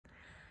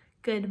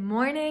Good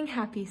morning,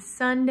 happy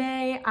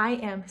Sunday. I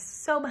am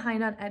so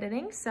behind on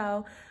editing,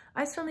 so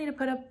I still need to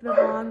put up the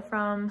vlog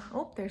from,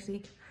 oh, there's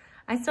Zeke.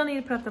 I still need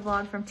to put up the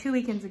vlog from 2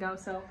 weekends ago,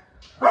 so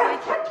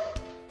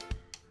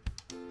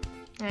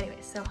anyway,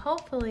 so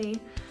hopefully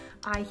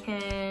I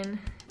can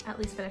at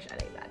least finish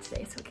editing that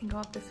today so it can go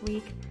up this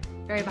week.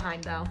 Very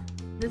behind though.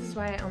 This is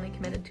why I only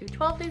committed to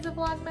 12 days of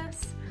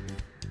Vlogmas.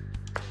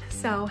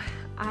 So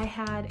I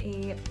had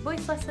a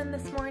voice lesson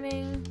this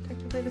morning,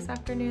 technically this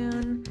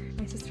afternoon.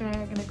 My sister and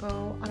I are gonna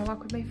go on a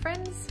walk with my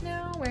friends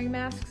now, wearing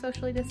masks,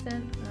 socially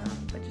distant,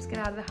 but just get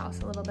out of the house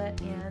a little bit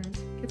and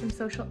get some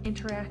social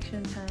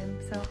interaction time.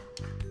 So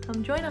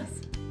come join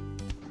us.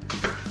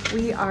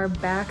 We are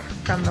back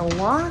from the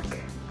walk.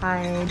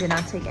 I did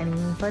not take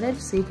any footage,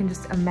 so you can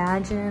just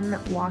imagine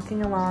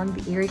walking along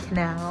the Erie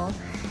Canal.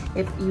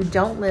 If you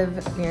don't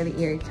live near the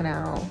Erie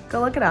Canal,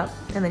 go look it up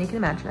and then you can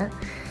imagine it.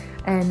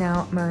 And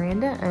now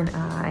Miranda and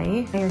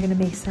I are gonna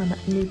make some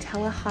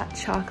Nutella hot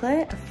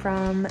chocolate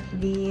from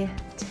the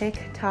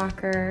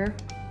TikToker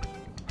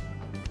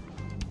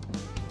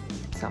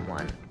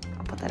someone.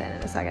 I'll put that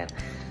in a second.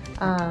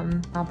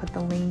 I'll put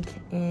the link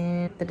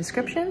in the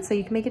description so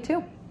you can make it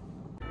too.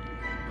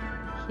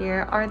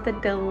 Here are the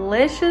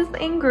delicious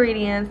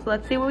ingredients.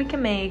 Let's see what we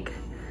can make.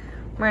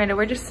 Miranda,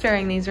 we're just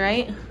stirring these,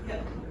 right?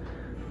 Yep.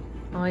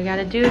 All you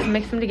gotta do is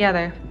mix them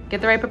together.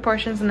 Get the right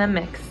proportions and then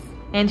mix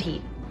and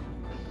heat.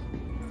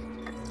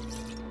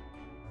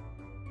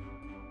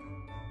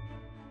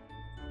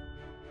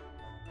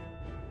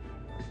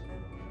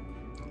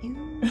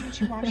 Ew,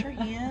 did you wash your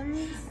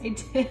hands? I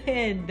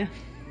did.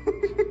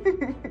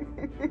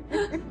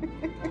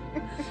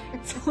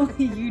 It's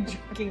only you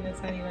drinking this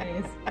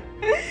anyways.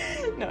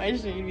 No, I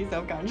shouldn't be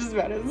self-conscious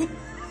about it.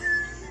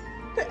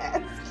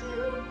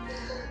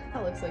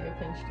 That looks like a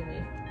pinch to me.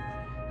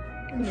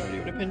 I have no idea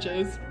what a pinch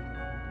is.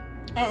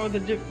 I don't know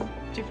the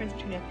difference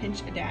between a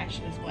pinch, a dash,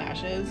 and a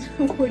splash is.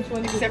 Which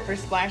one? Except for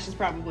splash is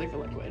probably for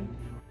liquid.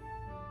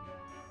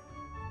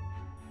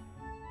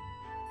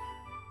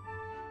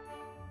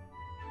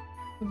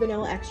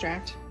 Vanilla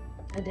extract.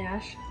 A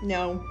dash?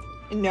 No,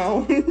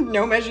 no,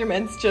 no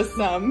measurements, just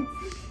some.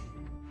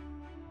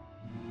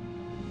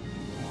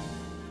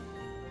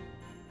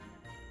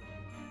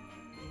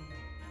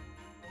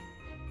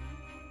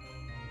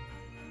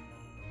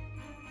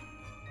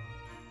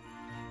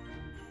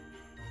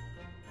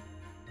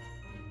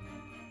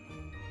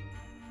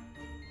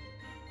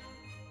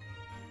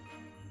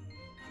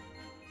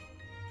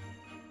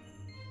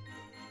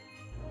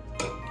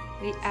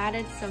 We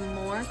added some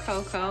more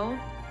cocoa.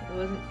 It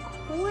wasn't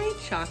quite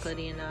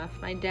chocolatey enough.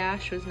 My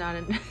dash was not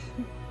a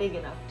big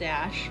enough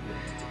dash.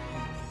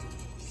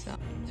 So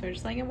we're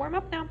just letting it warm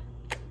up now.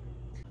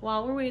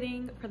 While we're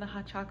waiting for the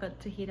hot chocolate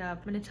to heat up,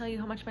 I'm gonna tell you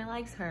how much my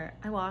legs hurt.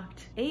 I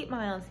walked 8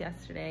 miles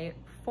yesterday,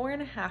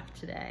 4.5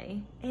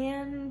 today,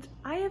 and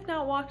I have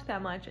not walked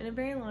that much in a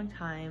very long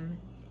time,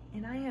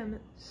 and I am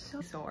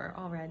so sore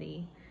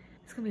already.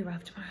 It's gonna be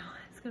rough tomorrow.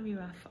 It's gonna be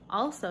rough.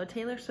 Also,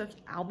 Taylor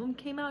Swift's album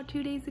came out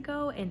 2 days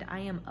ago, and I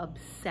am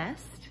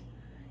obsessed.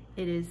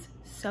 It is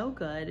so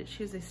good.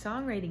 She's a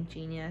songwriting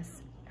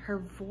genius. Her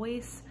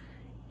voice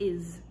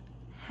is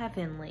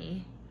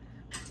heavenly.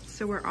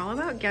 So we're all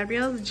about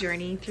Gabrielle's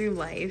journey through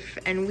life,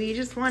 and we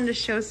just wanted to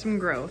show some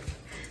growth.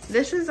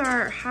 This is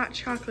our hot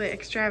chocolate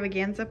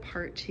extravaganza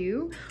part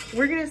 2.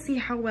 We're gonna see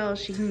how well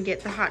she can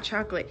get the hot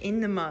chocolate in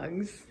the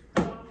mugs.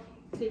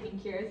 Taking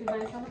Kira's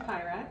advice on the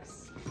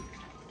Pyrex.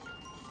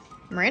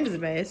 Miranda's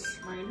base.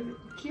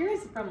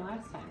 Kira's from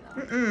last time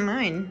though. Mm-mm,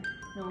 mine.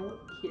 No,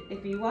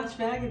 if you watch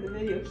back in the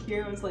video,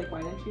 Kira was like,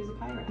 why didn't you use a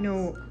Pyrex?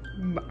 No,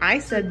 I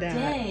said that.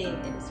 Today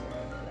is your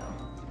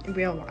though.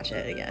 We'll watch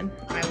it again.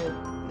 I will,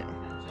 no.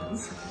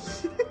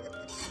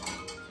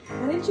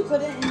 Why didn't you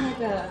put it in like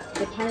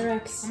the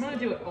Pyrex? I'm gonna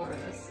do it over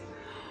this.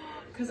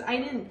 Because I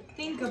didn't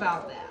think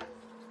about that.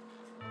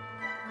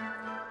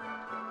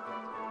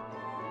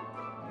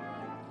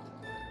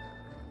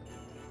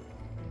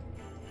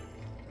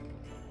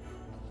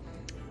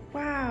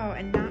 Wow,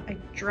 and not a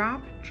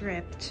drop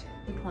dripped.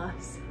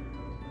 Plus,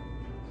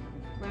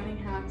 learning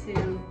how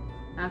to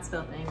not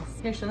spill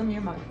things. Here, show them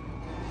your mug.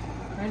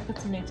 I'm gonna put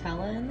some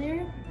Nutella in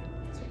there.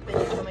 That's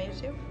what you told me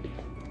to.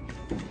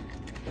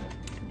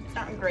 It's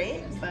not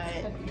great,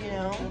 but you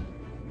know.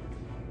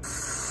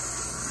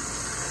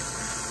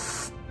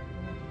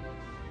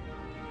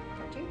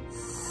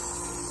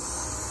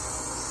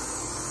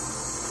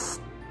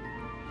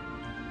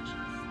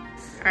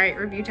 All right,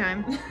 review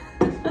time.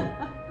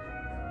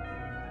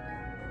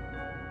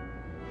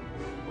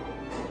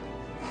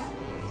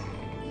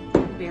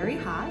 Very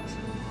hot,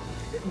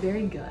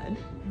 very good,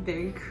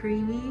 very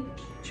creamy,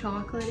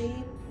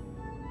 chocolatey.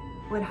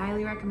 Would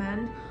highly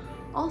recommend.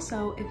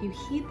 Also, if you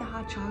heat the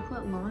hot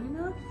chocolate long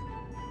enough,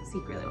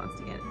 Zeke really wants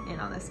to get in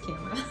on this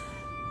camera.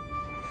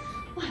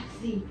 What,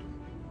 Zeke?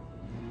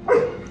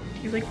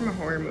 He's like from a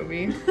horror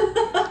movie.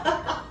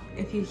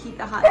 If you heat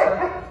the hot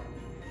chocolate.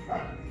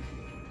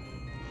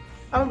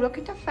 Oh, look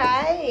at the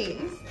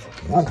face.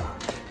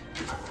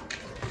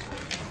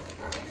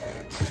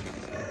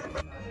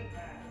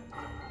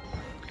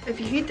 If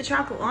you heat the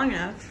chocolate long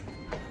enough.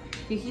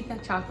 If you heat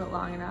that chocolate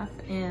long enough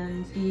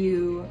and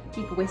you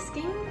keep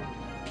whisking,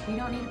 you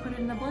don't need to put it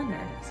in the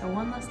blender. So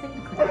one less thing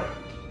to clean.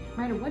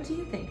 Miranda, what do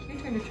you think? Your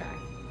turn to try.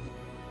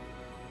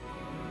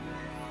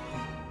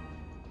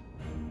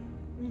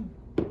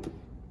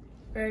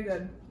 Very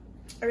good.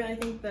 I really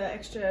think the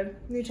extra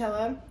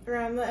Nutella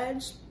around the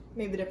edge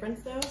made the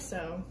difference though,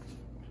 so.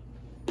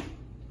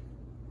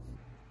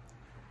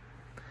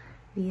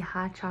 The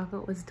hot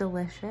chocolate was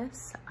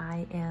delicious.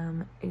 I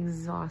am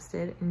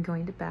exhausted and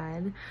going to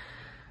bed.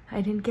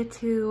 I didn't get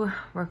to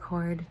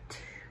record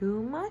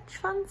too much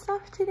fun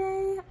stuff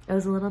today. It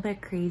was a little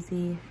bit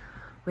crazy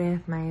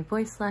with my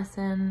voice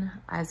lesson.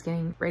 I was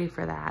getting ready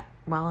for that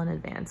well in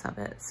advance of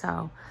it.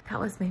 So that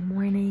was my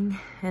morning,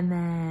 and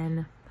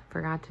then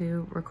forgot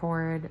to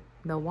record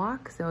the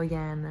walk. So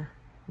again,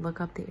 look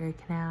up the Erie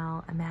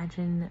Canal.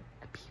 Imagine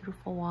a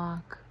beautiful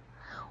walk.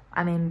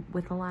 I mean,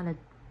 with a lot of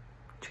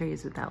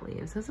trees without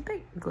leaves. It was a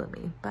bit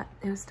gloomy, but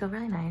it was still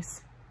really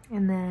nice.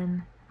 And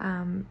then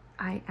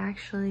I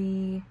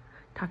actually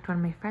talked to one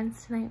of my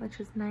friends tonight, which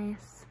was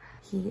nice.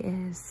 He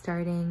is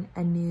starting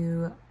a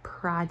new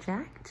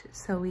project,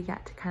 so we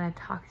got to kind of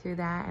talk through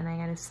that, and I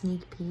got a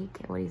sneak peek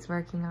at what he's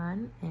working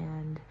on,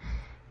 and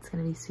it's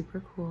gonna be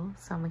super cool,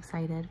 so I'm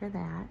excited for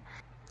that.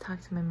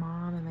 Talked to my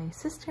mom and my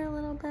sister a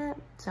little bit,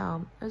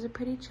 so it was a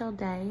pretty chill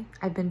day.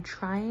 I've been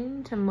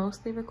trying to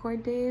mostly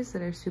record days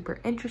that are super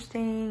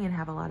interesting and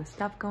have a lot of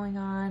stuff going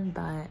on,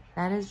 but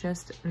that is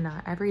just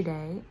not every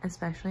day,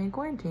 especially in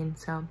quarantine.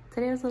 So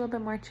today was a little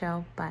bit more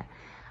chill, but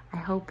I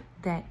hope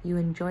that you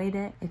enjoyed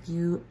it. If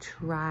you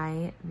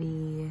try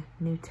the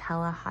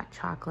Nutella hot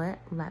chocolate,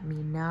 let me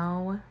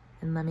know,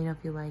 and let me know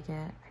if you like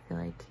it. I feel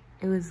like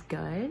it was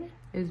good.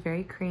 It was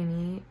very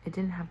creamy. It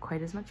didn't have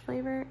quite as much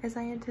flavor as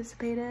I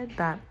anticipated,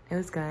 but it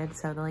was good.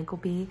 So the link will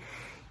be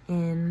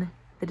in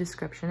the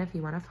description if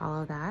you want to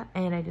follow that.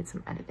 And I did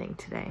some editing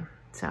today,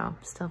 so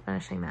still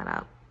finishing that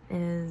up.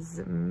 It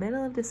is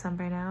middle of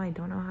December now. I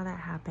don't know how that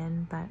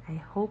happened, but I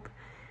hope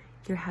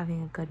you're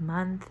having a good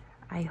month.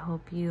 I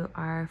hope you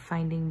are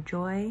finding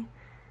joy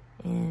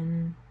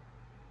in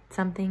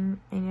something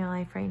in your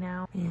life right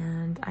now.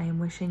 And I am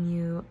wishing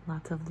you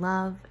lots of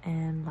love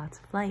and lots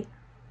of light.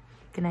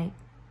 Good night.